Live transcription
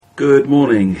Good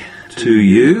morning to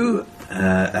you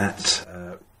at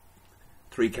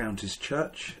Three Counties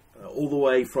Church, all the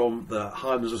way from the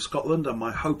Highlands of Scotland, and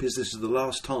my hope is this is the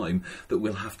last time that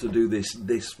we'll have to do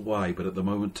this way, but at the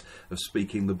moment of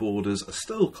speaking the borders are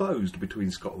still closed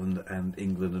between Scotland and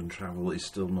England and travel is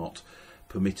still not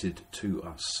permitted to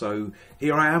us. So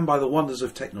here I am by the wonders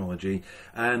of technology,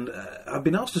 and I've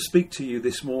been asked to speak to you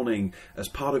this morning as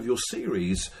part of your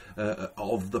series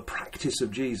of the practice of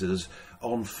Jesus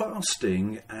on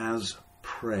fasting as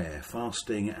prayer.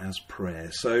 Fasting as prayer.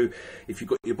 So if you've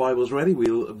got your Bibles ready,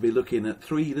 we'll be looking at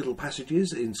three little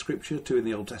passages in Scripture, two in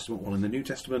the Old Testament, one in the New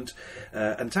Testament,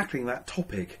 and tackling that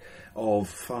topic of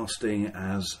fasting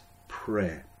as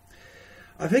prayer.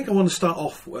 I think I want to start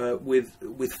off with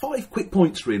 5 quick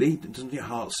points, really. Doesn't your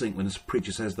heart sink when a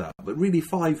preacher says that? But really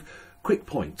 5 quick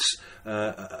points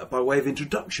by way of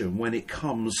introduction when it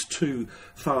comes to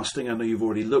fasting. I know you've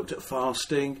already looked at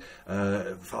fasting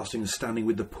and standing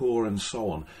with the poor and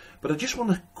so on. But I just want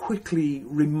to quickly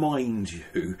remind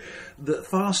you that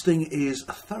fasting is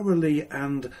thoroughly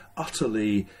and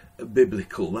utterly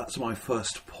biblical. That's my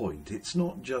first point. It's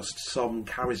not just some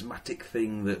charismatic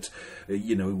thing that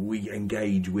we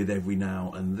engage with every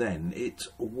now and then. It's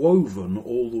woven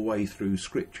all the way through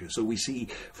Scripture. So we see,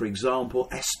 for example,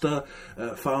 Esther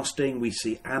fasting. We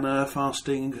see Anna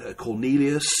fasting.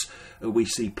 Cornelius. We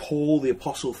see Paul the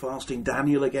Apostle fasting.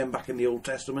 Daniel again back in the Old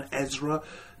Testament. Ezra,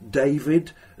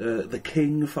 David, the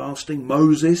king fasting.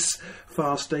 Moses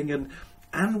fasting,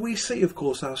 and we see, of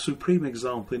course, our supreme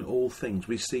example in all things.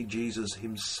 We see Jesus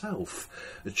himself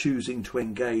choosing to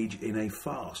engage in a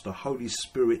fast, a Holy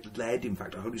Spirit-led, in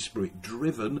fact, a Holy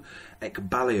Spirit-driven,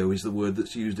 ekbaleo is the word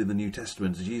that's used in the New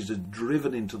Testament. Jesus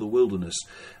driven into the wilderness,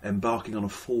 embarking on a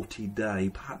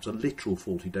 40-day, perhaps a literal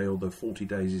 40-day, although 40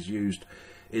 days is used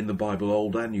in the Bible,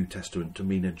 Old and New Testament, to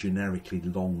mean a generically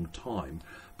long time,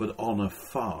 but on a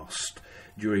fast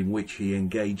during which he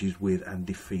engages with and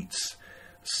defeats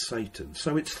Satan.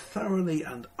 So it's thoroughly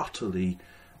and utterly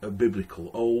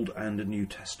biblical, Old and New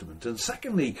Testament. And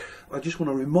secondly, I just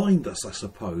want to remind us, I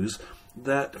suppose,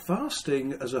 that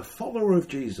fasting as a follower of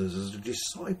Jesus, as a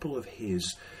disciple of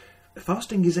his,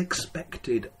 fasting is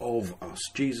expected of us.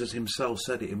 Jesus himself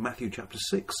said it in Matthew chapter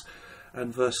 6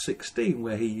 and verse 16,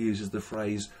 where he uses the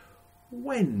phrase,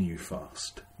 when you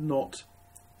fast, not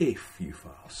if you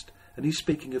fast. And he's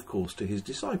speaking, of course, to his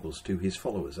disciples, to his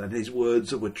followers. And his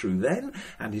words were true then,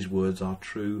 and his words are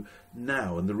true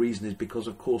now. And the reason is because,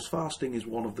 of course, fasting is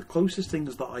one of the closest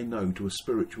things that I know to a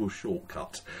spiritual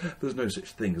shortcut. There's no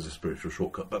such thing as a spiritual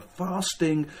shortcut. But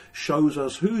fasting shows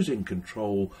us who's in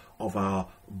control of our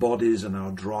bodies and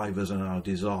our drivers and our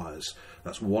desires.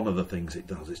 That's one of the things it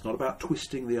does. It's not about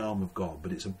twisting the arm of God,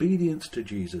 but it's obedience to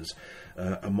Jesus,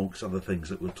 amongst other things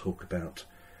that we'll talk about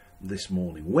this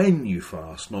morning. When you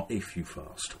fast, not if you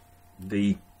fast.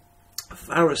 The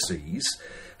Pharisees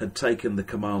had taken the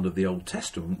command of the Old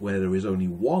Testament, where there is only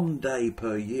one day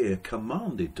per year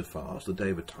commanded to fast, the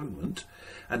Day of Atonement,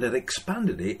 and had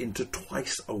expanded it into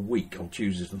twice a week on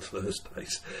Tuesdays and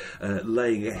Thursdays,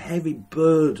 laying a heavy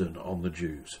burden on the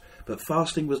Jews. But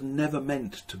fasting was never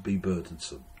meant to be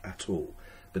burdensome at all,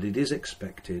 but it is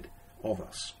expected of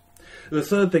us. The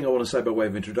third thing I want to say by way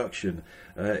of introduction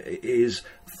is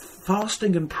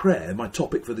fasting and prayer, my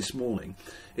topic for this morning,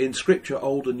 in Scripture,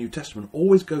 Old and New Testament,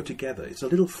 always go together. It's a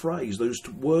little phrase, those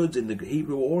words in the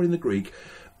Hebrew or in the Greek,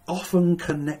 often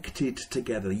connected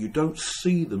together. You don't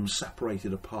see them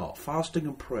separated apart. Fasting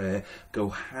and prayer go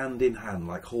hand in hand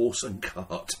like horse and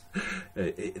cart.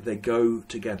 They go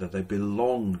together, they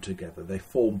belong together, they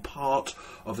form part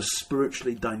of a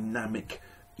spiritually dynamic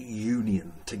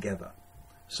union together.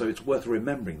 So it's worth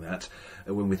remembering that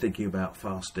when we're thinking about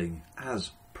fasting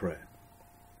as prayer.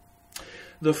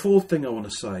 The fourth thing I want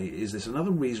to say is this: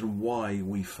 another reason why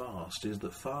we fast is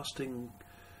that fasting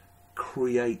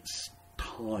creates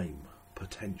time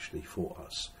potentially for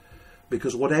us.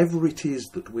 Because whatever it is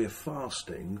that we're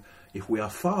fasting, if we are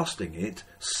fasting it,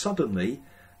 suddenly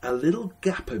a little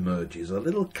gap emerges, a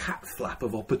little cat flap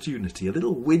of opportunity, a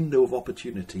little window of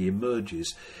opportunity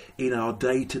emerges in our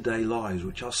day-to-day lives,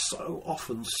 which are so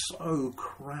often so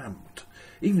crammed,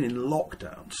 even in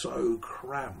lockdown, so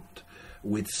crammed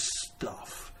with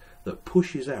stuff that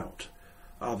pushes out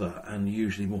other and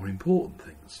usually more important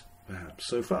things, perhaps.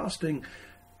 So fasting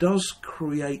does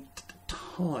create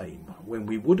time. When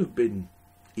we would have been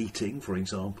eating, for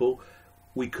example,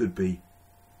 we could be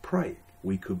praying.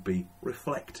 We could be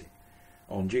reflecting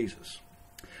on Jesus.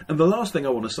 And the last thing I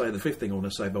want to say, the fifth thing I want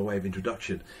to say by way of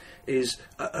introduction, is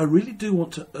I really do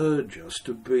want to urge us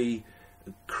to be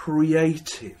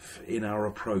creative in our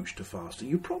approach to fasting.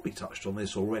 You've probably touched on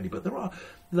this already, but there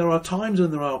are times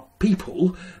and there are people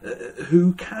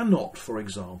who cannot, for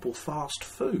example, fast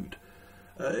food.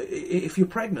 If you're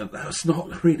pregnant, that's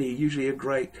not really usually a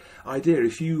great idea.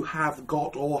 If you have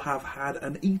got or have had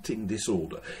an eating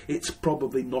disorder, it's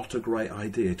probably not a great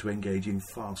idea to engage in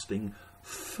fasting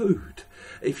food.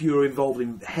 If you're involved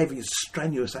in heavy,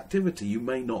 strenuous activity, you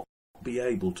may not be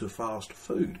able to fast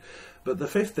food. But the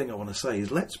fifth thing I want to say is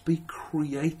let's be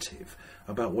creative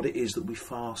about what it is that we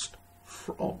fast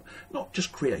from. Not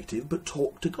just creative, but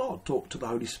talk to God, talk to the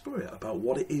Holy Spirit about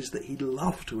what it is that He'd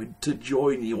love to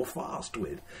join your fast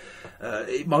with.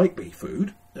 It might be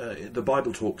food. The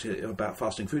Bible talks about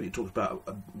fasting food. It talks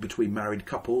about between married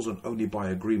couples and only by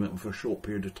agreement for a short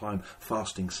period of time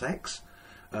fasting sex.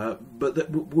 But that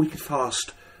we could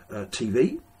fast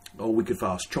TV, or we could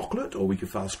fast chocolate, or we could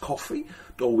fast coffee,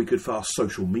 or we could fast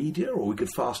social media, or we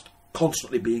could fast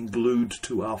constantly being glued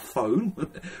to our phone,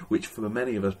 which for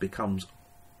many of us becomes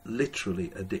literally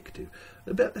addictive.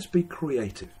 But let's be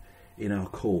creative in our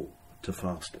call to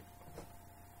fasting.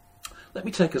 Let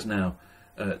me take us now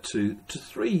to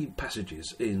three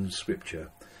passages in Scripture,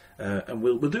 and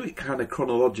we'll do it kind of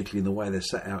chronologically in the way they're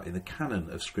set out in the canon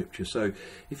of Scripture. So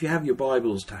if you have your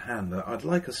Bibles to hand, I'd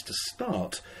like us to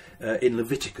start in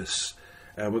Leviticus.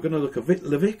 We're going to look at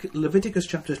Leviticus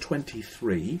chapter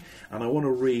 23, and I want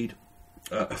to read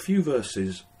a few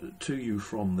verses to you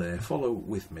from there. Follow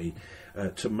with me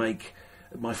to make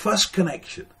my first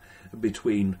connection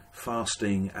between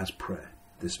fasting as prayer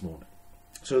this morning.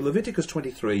 So Leviticus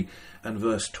 23 and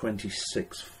verse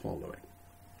 26 following.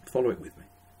 Follow it with me.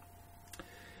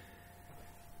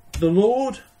 The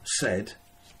Lord said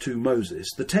to Moses,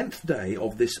 "The 10th day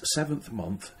of this 7th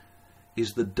month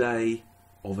is the day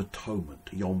of atonement,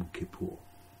 Yom Kippur.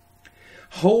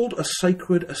 Hold a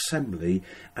sacred assembly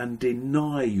and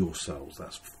deny yourselves,"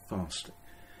 that's fasting,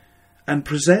 "and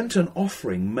present an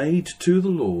offering made to the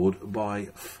Lord by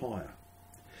fire.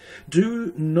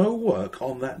 Do no work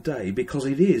on that day, because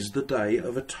it is the day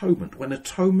of atonement, when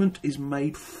atonement is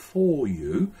made for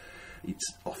you."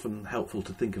 It's often helpful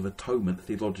to think of atonement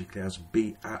theologically as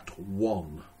be at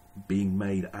one, being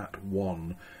made at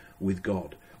one with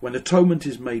God. When atonement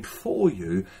is made for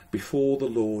you before the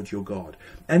Lord your God.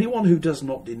 Anyone who does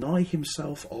not deny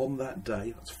himself on that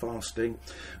day, that's fasting,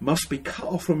 must be cut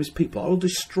off from his people. I will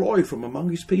destroy from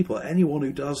among his people anyone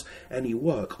who does any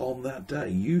work on that day.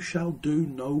 You shall do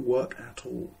no work at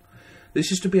all.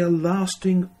 This is to be a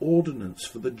lasting ordinance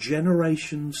for the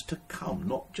generations to come,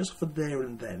 not just for there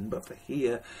and then, but for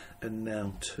here and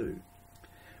now too.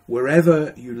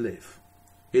 Wherever you live,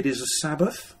 it is a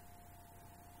Sabbath.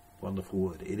 Wonderful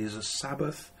word. It is a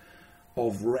Sabbath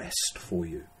of rest for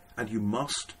you, and you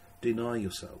must deny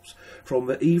yourselves. From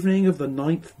the evening of the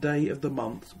 9th day of the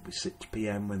month, 6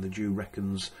 p.m. when the Jew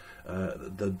reckons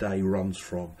the day runs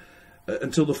from,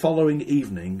 until the following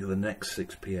evening, the next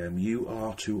 6 p.m, you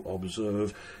are to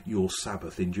observe your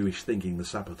Sabbath. In Jewish thinking, the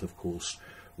Sabbath, of course,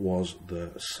 was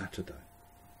the Saturday.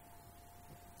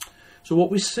 So what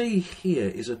we see here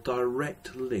is a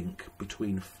direct link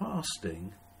between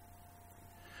fasting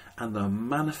and the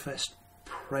manifest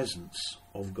presence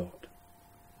of God.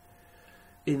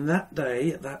 In that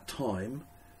day, at that time,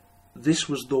 this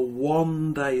was the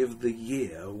one day of the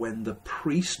year when the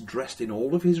priest, dressed in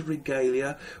all of his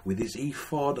regalia, with his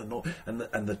ephod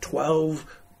and the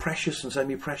 12 precious and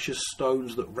semi-precious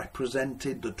stones that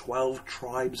represented the 12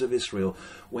 tribes of Israel,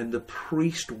 when the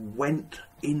priest went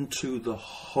into the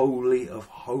Holy of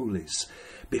Holies,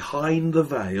 behind the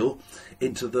veil,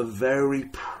 into the very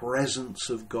presence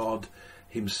of God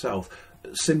himself,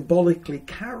 symbolically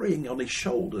carrying on his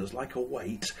shoulders like a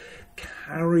weight,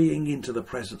 carrying into the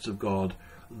presence of God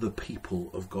the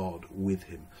people of God with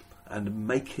him, and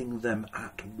making them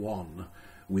at one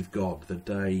with God, the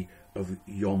day of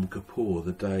Yom Kippur,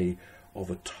 the day of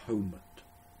atonement.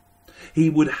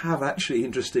 He would have, actually,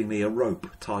 interestingly, a rope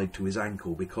tied to his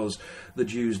ankle, because the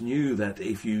Jews knew that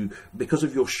because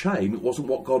of your shame, it wasn't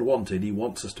what God wanted. He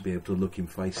wants us to be able to look him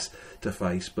face to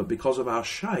face, but because of our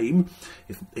shame,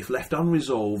 if left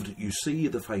unresolved, you see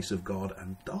the face of God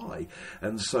and die.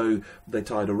 And so they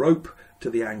tied a rope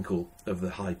to the ankle of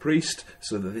the high priest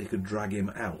so that they could drag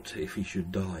him out if he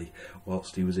should die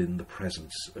whilst he was in the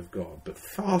presence of God. But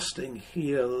fasting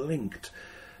here linked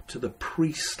to the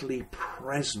priestly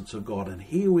presence of God. And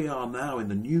here we are now in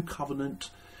the new covenant,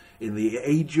 in the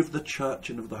age of the church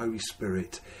and of the Holy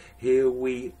Spirit. Here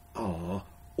we are,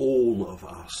 all of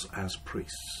us as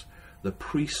priests, the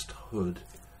priesthood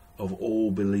of all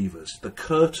believers, the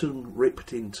curtain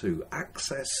ripped in two,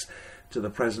 access to the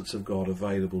presence of God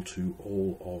available to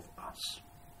all of us.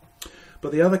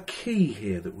 But the other key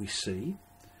here that we see,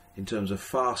 in terms of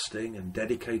fasting and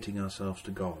dedicating ourselves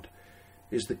to God,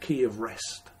 is the key of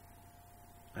rest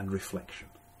and reflection.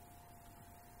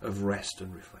 Of rest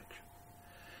and reflection.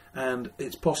 And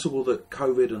it's possible that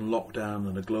COVID and lockdown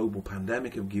and a global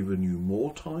pandemic have given you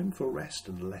more time for rest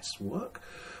and less work.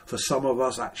 For some of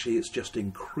us, actually, it's just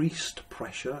increased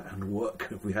pressure and work.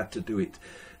 We had to do it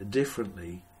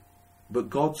differently. But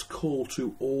God's call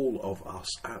to all of us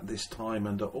at this time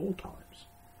and at all times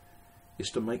is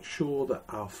to make sure that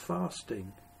our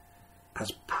fasting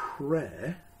as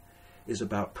prayer is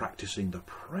about practicing the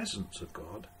presence of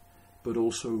God, but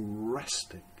also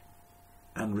resting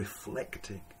and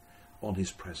reflecting on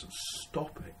his presence,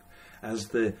 stopping, as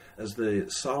the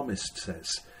psalmist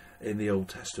says in the Old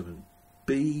Testament,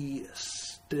 be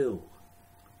still,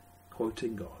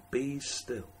 quoting God, be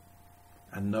still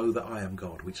and know that I am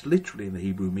God, which literally in the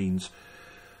Hebrew means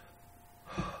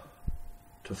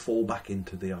to fall back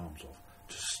into the arms of,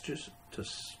 just to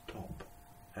stop.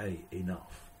 Hey,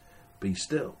 enough. Be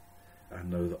still and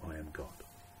know that I am God.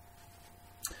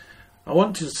 I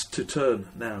want us to turn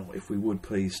now, if we would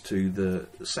please, to the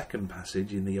second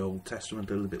passage in the Old Testament,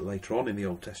 a little bit later on in the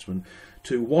Old Testament,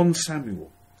 to 1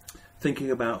 Samuel, thinking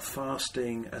about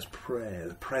fasting as prayer,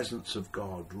 the presence of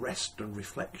God, rest and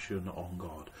reflection on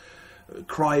God,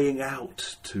 crying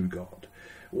out to God.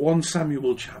 1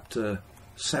 Samuel chapter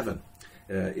 7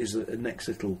 is the next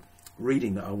little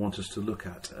reading that I want us to look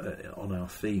at on our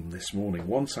theme this morning.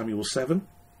 1 Samuel 7,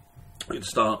 we'll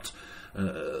start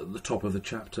the top of the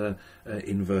chapter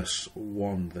in verse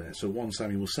 1 there. So 1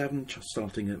 Samuel 7,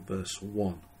 starting at verse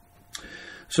 1.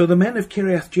 So the men of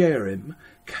Kiriath-Jearim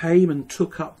came and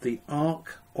took up the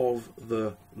ark of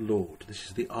the Lord. This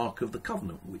is the Ark of the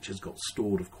Covenant, which has got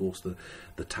stored, of course,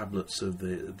 the tablets of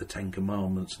the Ten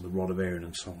Commandments and the rod of Aaron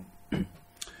and so on.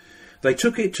 They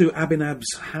took it to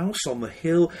Abinadab's house on the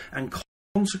hill and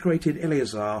consecrated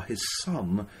Eleazar, his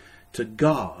son, to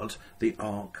guard the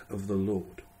Ark of the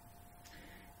Lord.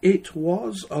 It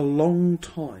was a long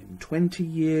time, 20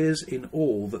 years in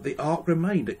all, that the ark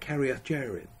remained at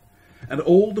Kiriath-Jearim. And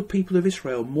all the people of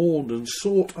Israel mourned and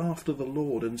sought after the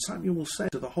Lord. And Samuel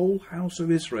said to the whole house of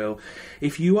Israel,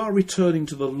 if you are returning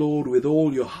to the Lord with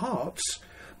all your hearts,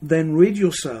 then rid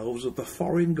yourselves of the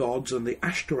foreign gods and the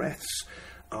Ashtoreths,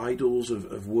 idols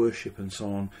of worship and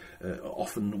so on,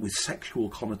 often with sexual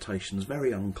connotations,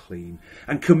 very unclean,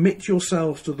 and commit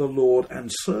yourselves to the Lord and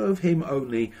serve him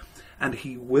only, and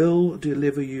he will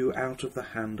deliver you out of the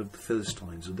hand of the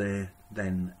Philistines, their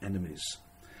then enemies.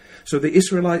 So the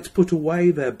Israelites put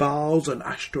away their Baals and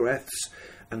Ashtoreths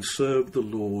and served the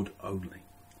Lord only.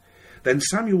 Then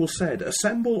Samuel said,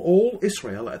 assemble all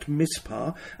Israel at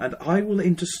Mizpah, and I will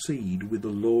intercede with the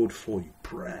Lord for you.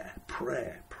 Prayer,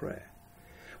 prayer, prayer.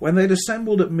 When they'd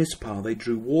assembled at Mizpah, they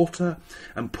drew water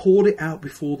and poured it out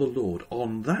before the Lord.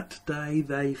 On that day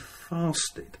they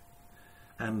fasted,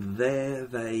 and there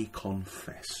they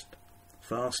confessed.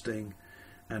 Fasting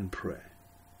and prayer.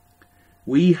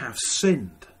 We have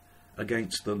sinned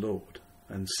against the Lord.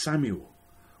 And Samuel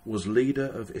was leader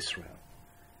of Israel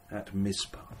at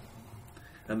Mizpah.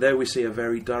 And there we see a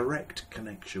very direct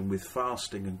connection with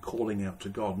fasting and calling out to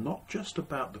God, not just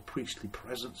about the priestly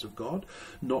presence of God,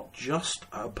 not just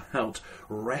about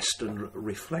rest and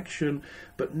reflection,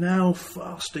 but now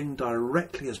fasting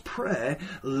directly as prayer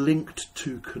linked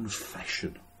to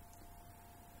confession.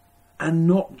 And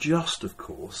not just, of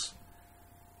course,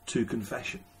 to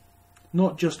confession.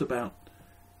 Not just about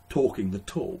talking the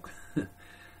talk,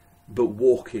 but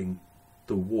walking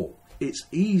the walk. It's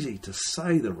easy to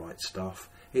say the right stuff.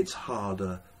 It's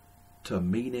harder to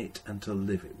mean it and to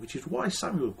live it, which is why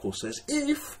Samuel, of course, says,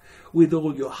 if with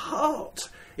all your heart,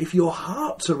 if your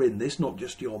hearts are in this, not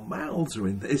just your mouths are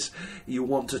in this, you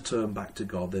want to turn back to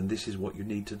God, then this is what you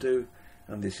need to do,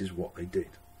 and this is what they did.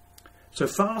 So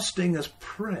fasting as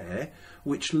prayer,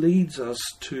 which leads us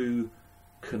to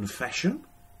confession.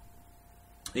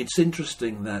 It's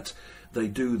interesting that they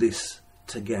do this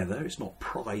together. It's not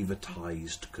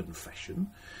privatised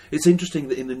confession. It's interesting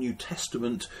that in the New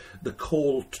Testament, the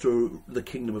call to the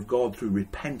kingdom of God through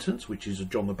repentance, which is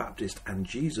John the Baptist and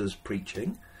Jesus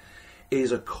preaching,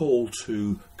 is a call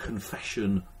to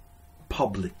confession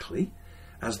publicly.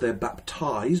 As they're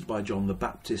baptised by John the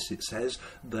Baptist, it says,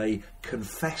 they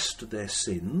confessed their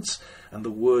sins, and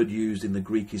the word used in the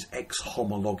Greek is ex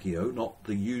homologio, not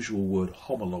the usual word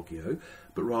homologio,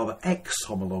 but rather ex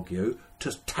homologio,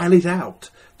 to tell it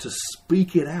out, to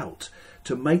speak it out,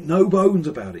 to make no bones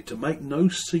about it, to make no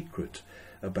secret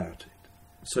about it.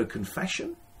 So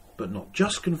confession, but not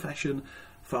just confession,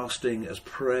 fasting as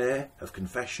prayer of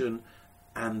confession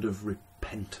and of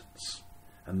repentance.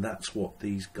 And that's what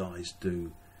these guys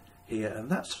do here, and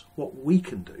that's what we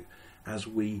can do as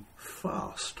we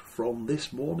fast from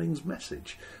this morning's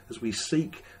message, as we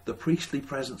seek the priestly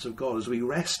presence of God, as we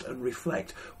rest and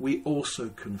reflect. We also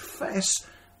confess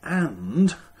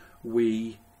and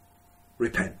we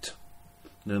repent.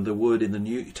 Now, the word in the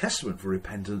New Testament for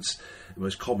repentance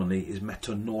most commonly is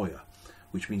metanoia,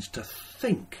 which means to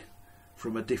think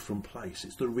from a different place.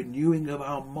 It's the renewing of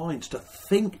our minds to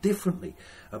think differently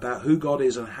about who God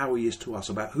is and how he is to us,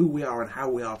 about who we are and how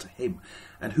we are to him,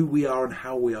 and who we are and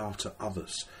how we are to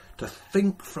others. To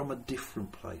think from a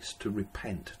different place, to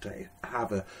repent, to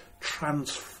have a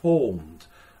transformed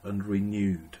and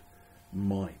renewed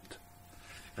mind.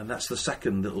 And that's the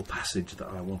second little passage that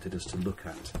I wanted us to look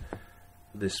at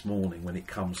this morning when it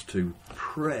comes to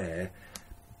prayer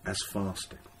as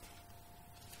fasting.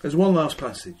 There's one last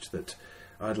passage that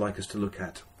I'd like us to look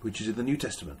at, which is in the New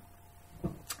Testament.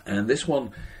 And this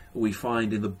one we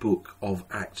find in the book of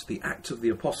Acts, the Acts of the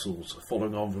Apostles,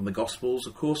 following on from the Gospels,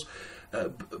 of course,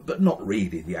 but not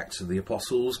really the Acts of the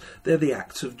Apostles. They're the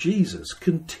Acts of Jesus,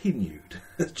 continued.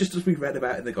 Just as we read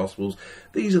about in the Gospels,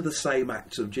 these are the same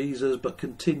Acts of Jesus, but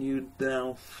continued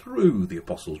now through the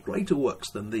Apostles. Greater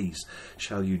works than these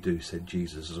shall you do, said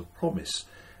Jesus, as a promise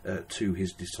to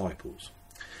his disciples.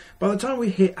 By the time we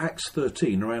hit Acts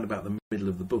 13, around about the middle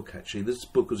of the book, actually, this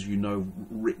book, as you know,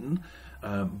 written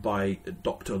by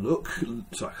Dr. Luke,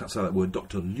 sorry, I can't say that word,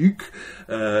 Dr. Luke,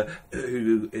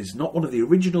 who is not one of the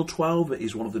original 12, but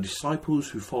is one of the disciples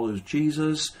who follows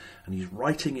Jesus, and he's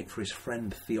writing it for his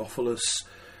friend Theophilus,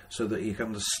 so that he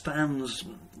understands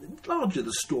largely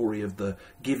the story of the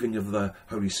giving of the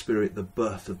Holy Spirit, the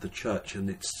birth of the church, and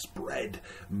its spread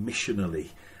missionally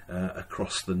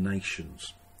across the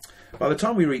nations. By the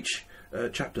time we reach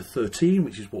chapter 13,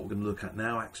 which is what we're going to look at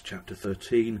now, Acts chapter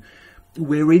 13,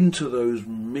 we're into those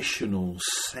missional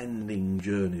sending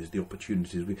journeys, the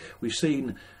opportunities. We've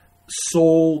seen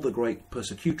Saul, the great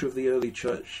persecutor of the early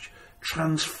church,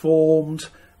 transformed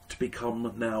to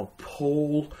become now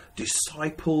Paul,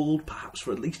 discipled, perhaps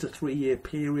for at least a 3-year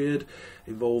period,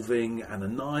 involving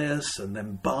Ananias and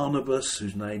then Barnabas,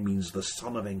 whose name means the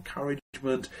son of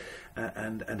encouragement.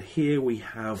 And here we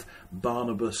have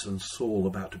Barnabas and Saul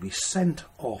about to be sent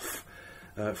off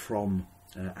from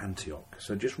Antioch.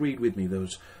 So just read with me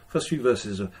those first few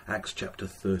verses of Acts chapter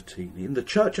 13. In the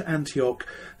church at Antioch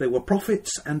there were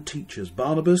prophets and teachers: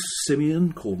 Barnabas,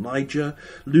 Simeon, called Niger,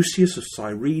 Lucius of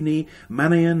Cyrene,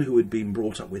 Manaen, who had been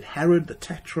brought up with Herod the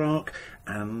Tetrarch,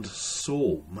 and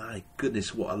Saul. My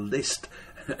goodness, what a list!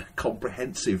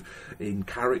 Comprehensive in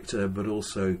character, but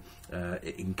also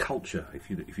in culture, if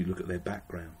you look at their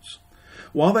backgrounds.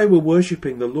 While they were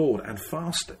worshipping the Lord and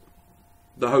fasting,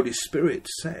 the Holy Spirit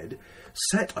said,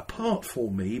 "Set apart for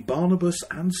me Barnabas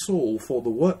and Saul for the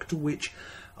work to which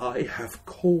I have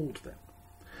called them."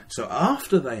 So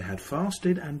after they had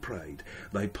fasted and prayed,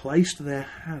 they placed their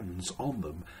hands on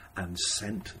them and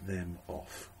sent them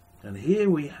off. And here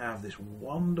we have this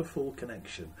wonderful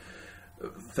connection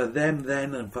for them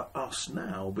then and for us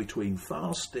now between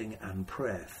fasting and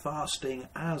prayer, fasting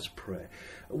as prayer.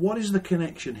 What is the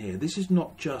connection here? This is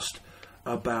not just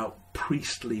about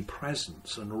priestly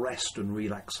presence and rest and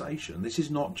relaxation. This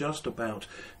is not just about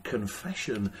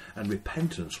confession and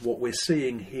repentance. What we're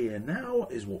seeing here now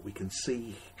is what we can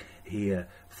see here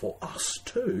for us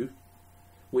too,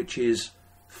 which is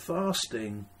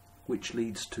fasting, which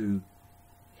leads to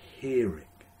hearing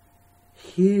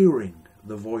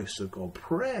the voice of God.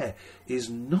 Prayer is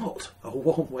not a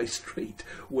one-way street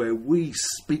where we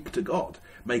speak to God,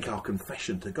 make our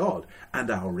confession to God and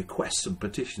our requests and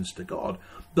petitions to God,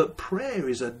 but prayer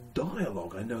is a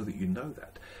dialogue. I know that you know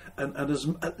that. And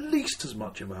at least as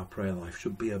much of our prayer life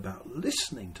should be about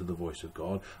listening to the voice of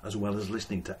God as well as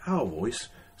listening to our voice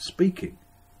speaking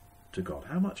to God.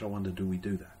 How much, I wonder, do we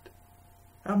do that?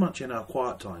 How much in our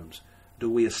quiet times do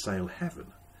we assail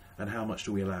heaven? And how much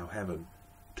do we allow heaven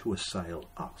to assail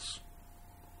us?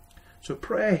 So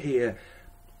prayer here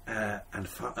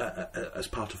as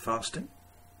part of fasting,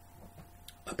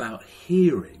 about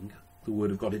hearing the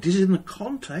word of God. It is in the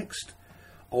context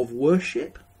of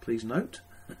worship, please note,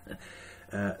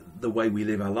 the way we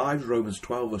live our lives, Romans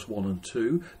 12 verse 1 and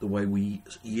 2, the way we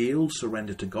yield,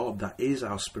 surrender to God, that is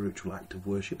our spiritual act of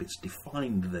worship. It's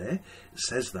defined there. It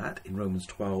says that in Romans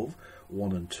 12,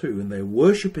 1 and 2, and they're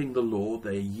worshipping the Lord,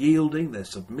 they're yielding, they're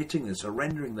submitting, they're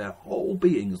surrendering their whole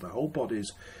beings, their whole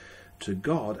bodies to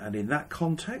God, and in that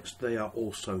context they are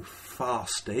also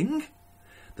fasting.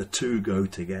 The two go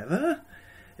together.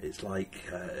 It's like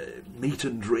meat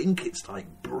and drink. It's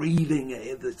like breathing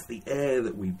air. It's the air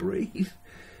that we breathe.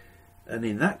 And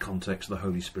in that context, the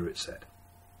Holy Spirit said.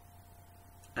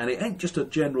 And it ain't just a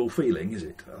general feeling, is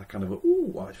it? A kind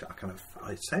of,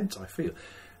 I sense, I feel.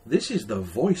 This is the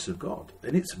voice of God,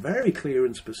 and it's very clear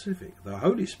and specific. The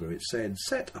Holy Spirit said,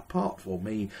 "Set apart for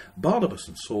me Barnabas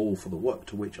and Saul for the work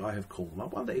to which I have called." And I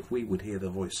wonder if we would hear the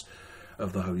voice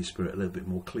of the Holy Spirit a little bit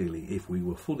more clearly if we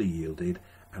were fully yielded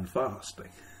and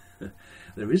fasting.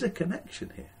 There is a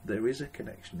connection here. There is a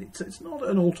connection. It's not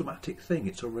an automatic thing.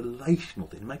 It's a relational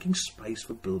thing, making space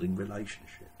for building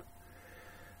relationship.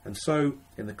 And so,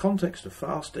 in the context of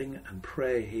fasting and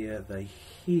prayer here, they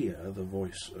hear the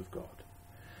voice of God.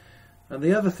 And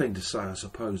the other thing to say, I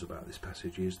suppose, about this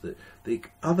passage is that the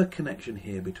other connection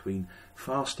here between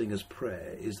fasting as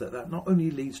prayer is that not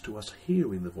only leads to us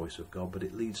hearing the voice of God, but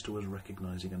it leads to us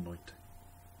recognising anointing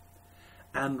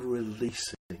and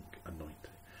releasing anointing.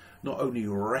 Not only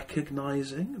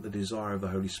recognising the desire of the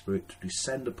Holy Spirit to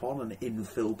descend upon and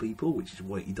infill people, which is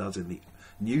what he does in the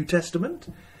New Testament,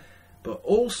 but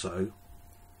also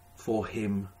for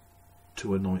him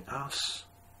to anoint us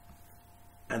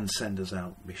and send us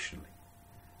out missionally.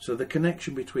 So the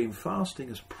connection between fasting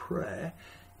as prayer,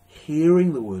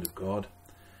 hearing the word of God,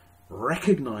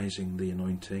 recognising the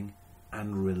anointing,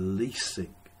 and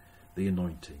releasing the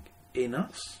anointing in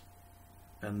us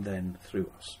and then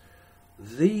through us.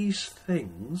 These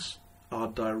things are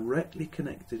directly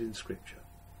connected in Scripture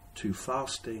to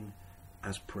fasting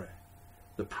as prayer.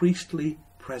 The priestly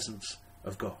presence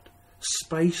of God.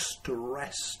 Space to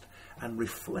rest and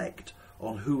reflect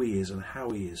on who he is and how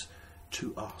he is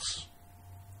to us.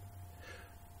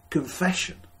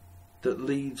 Confession that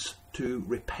leads to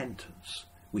repentance.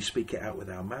 We speak it out with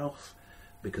our mouth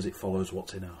because it follows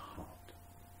what's in our heart.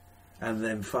 And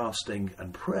then fasting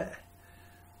and prayer,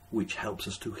 which helps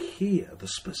us to hear the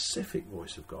specific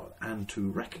voice of God and to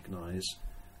recognise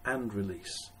and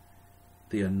release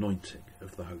the anointing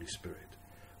of the Holy Spirit,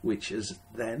 which is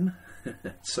then,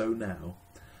 so now,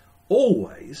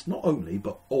 always, not only,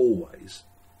 but always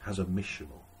has a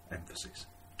missional emphasis.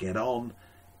 Get on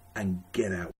and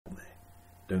get out there.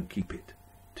 Don't keep it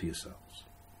to yourselves.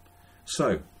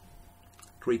 So,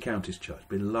 Three Counties Church,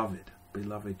 beloved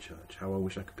church, how I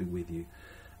wish I could be with you,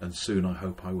 and soon I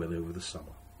hope I will over the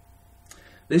summer.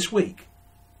 This week,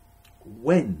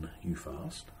 when you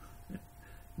fast,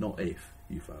 not if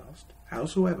you fast,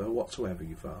 howsoever, whatsoever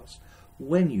you fast,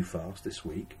 when you fast this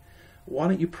week, why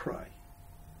don't you pray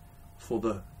for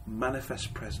the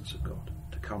manifest presence of God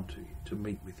to come to you, to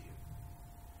meet with you?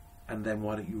 And then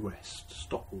why don't you rest?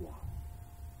 Stop a while.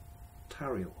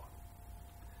 Tarry a while.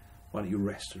 Why don't you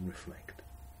rest and reflect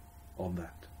on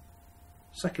that?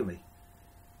 Secondly,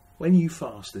 when you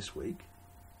fast this week,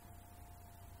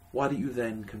 why don't you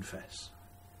then confess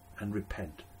and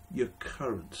repent your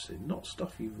current sin, not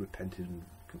stuff you've repented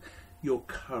of, your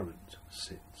current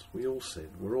sins. We all sin,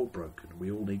 we're all broken,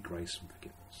 we all need grace and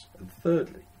forgiveness. And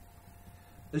thirdly,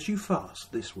 as you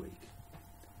fast this week,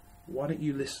 why don't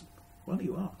you listen? Why don't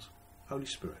you ask, Holy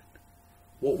Spirit,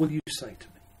 what will you say to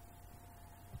me?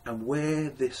 And where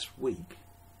this week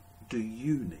do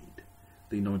you need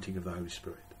the anointing of the Holy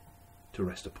Spirit to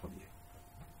rest upon you?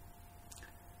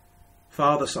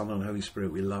 Father, Son and Holy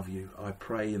Spirit, we love you. I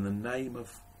pray in the name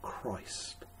of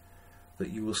Christ that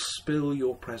you will spill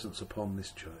your presence upon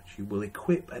this church. You will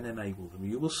equip and enable them.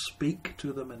 You will speak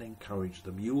to them and encourage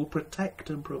them. You will protect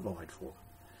and provide for them.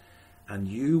 And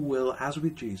you will, as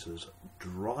with Jesus,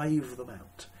 drive them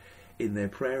out in their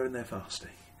prayer and their fasting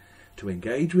to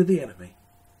engage with the enemy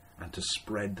and to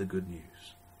spread the good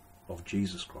news of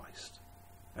Jesus Christ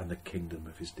and the kingdom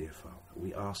of his dear Father.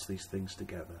 We ask these things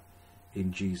together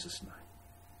in Jesus' name.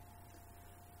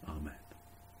 Amen.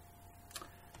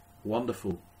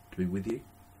 Wonderful to be with you.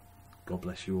 God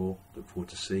bless you all. Look forward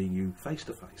to seeing you face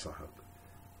to face, I hope,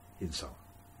 in summer.